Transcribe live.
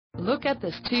Look at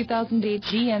this 2008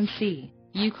 GMC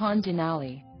Yukon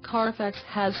Denali. Carfax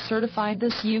has certified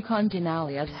this Yukon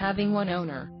Denali as having one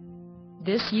owner.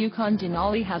 This Yukon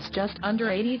Denali has just under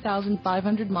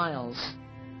 80,500 miles.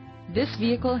 This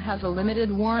vehicle has a limited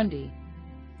warranty.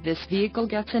 This vehicle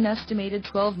gets an estimated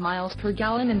 12 miles per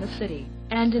gallon in the city,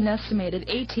 and an estimated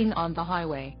 18 on the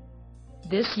highway.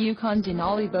 This Yukon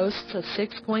Denali boasts a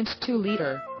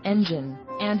 6.2-liter engine,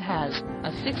 and has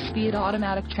a 6-speed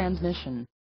automatic transmission.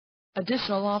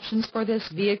 Additional options for this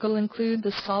vehicle include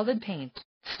the solid paint,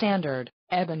 standard,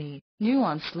 ebony,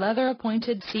 nuanced leather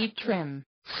appointed seat trim,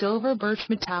 silver birch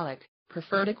metallic,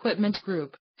 preferred equipment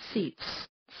group, seats,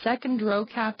 second row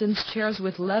captain's chairs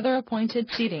with leather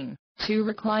appointed seating, 2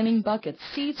 reclining bucket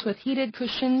seats with heated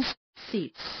cushions,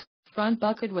 seats, front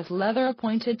bucket with leather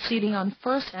appointed seating on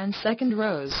first and second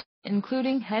rows,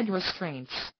 including head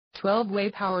restraints, 12-way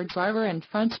power driver and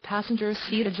front passenger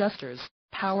seat adjusters,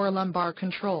 power lumbar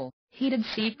control, heated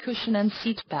seat cushion and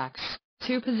seat backs,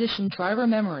 2-position driver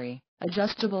memory,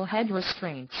 adjustable head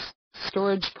restraints,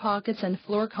 storage pockets and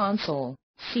floor console,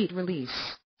 seat release,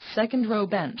 second row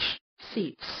bench,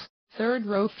 seats, third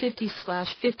row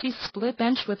 50/50 split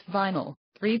bench with vinyl,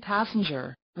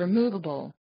 3-passenger,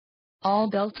 removable. All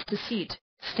belts to seat,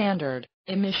 standard,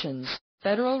 emissions,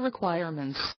 federal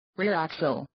requirements, rear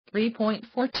axle,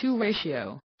 3.42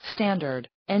 ratio, standard,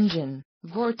 engine,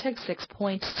 Vortex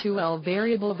 6.2L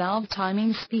variable valve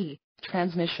timing speed,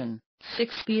 transmission,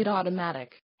 6-speed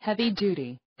automatic,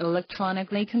 heavy-duty,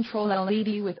 electronically controlled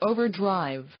LED with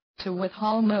overdrive, to-with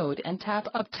haul mode and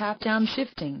tap-up tap-down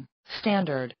shifting,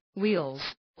 standard, wheels,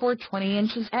 420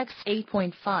 inches x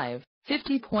 8.5,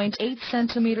 50.8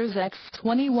 centimeters x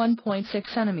 21.6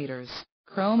 centimeters,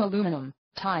 chrome aluminum,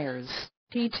 tires,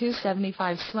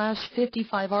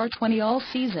 P275/55R20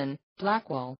 all-season,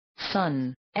 Blackwall,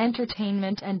 Sun.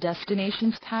 Entertainment and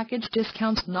destinations package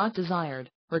discounts not desired,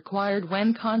 required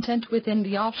when content within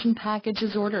the option package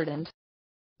is ordered and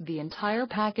the entire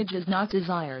package is not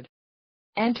desired.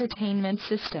 Entertainment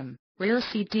system, rear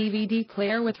seat DVD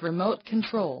player with remote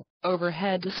control,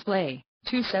 overhead display,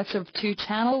 2 sets of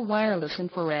 2-channel wireless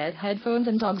infrared headphones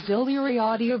and auxiliary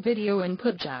audio-video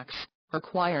input jacks,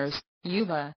 requires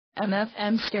UVA,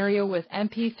 FM stereo with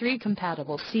MP3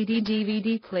 compatible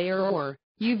CD-DVD player or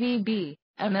UVB.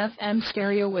 FM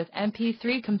stereo with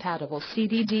MP3 compatible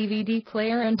CD-DVD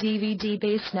player and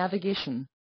DVD-based navigation.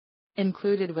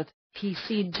 Included with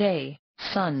PCJ,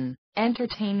 Sun,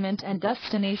 Entertainment and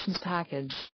Destinations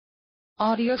package.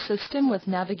 Audio system with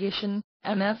navigation,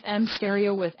 FM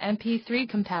stereo with MP3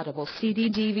 compatible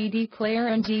CD-DVD player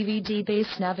and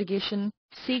DVD-based navigation,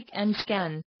 seek and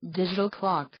scan, digital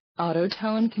clock, auto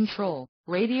tone control,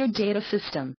 radio data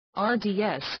system,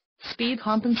 RDS, speed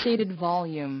compensated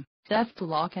volume, theft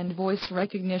lock and voice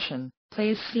recognition,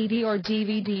 plays CD or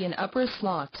DVD in upper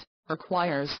slot,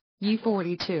 requires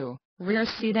U42, rear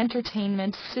seat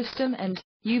entertainment system and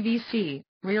UVC,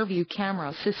 rear view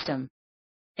camera system.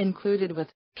 Included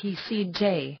with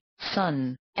PCJ,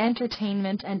 Sun,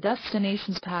 Entertainment and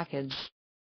Destinations package.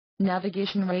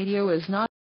 Navigation radio is not